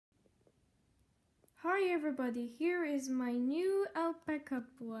Hi everybody, here is my new alpaca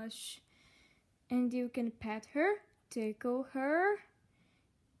plush. And you can pet her, tickle her,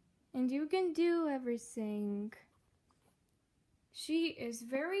 and you can do everything. She is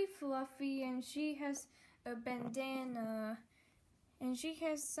very fluffy and she has a bandana. And she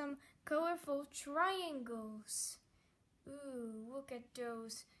has some colorful triangles. Ooh, look at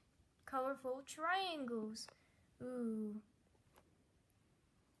those colorful triangles. Ooh.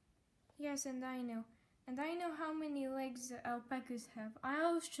 Yes, and I know how many legs alpacas have.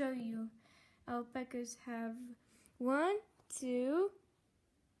 I'll show you. Alpacas have 1, 2,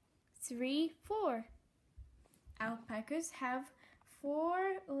 3, 4. Alpacas have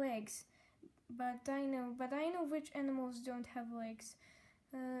 4 legs. But I know which animals don't have legs.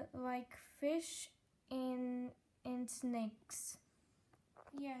 Like fish and snakes.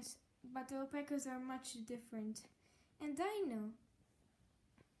 Yes, but alpacas are much different. And I know.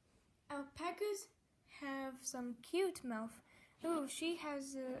 Alpacas have some cute mouth. Oh, she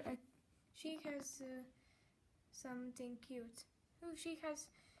has something cute. Oh, she has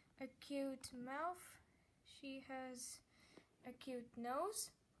a cute mouth. She has a cute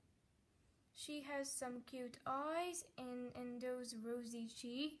nose. She has some cute eyes and those rosy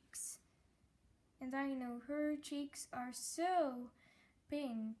cheeks. And I know her cheeks are so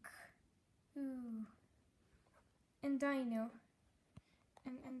pink. Ooh. And I know.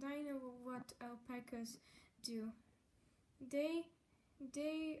 And I know what alpacas do. They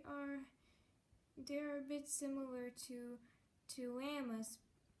are a bit similar to llamas,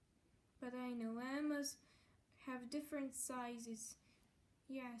 but I know llamas have different sizes.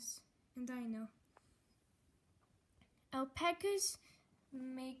 Yes, and I know. Alpacas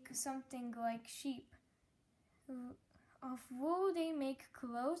make something like sheep. Of wool they make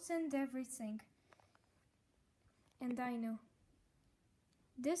clothes and everything. And I know.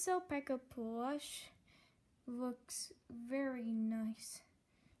 This alpaca plush looks very nice.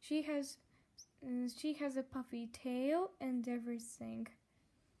 She has a puffy tail and everything.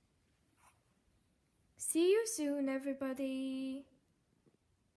 See you soon, everybody.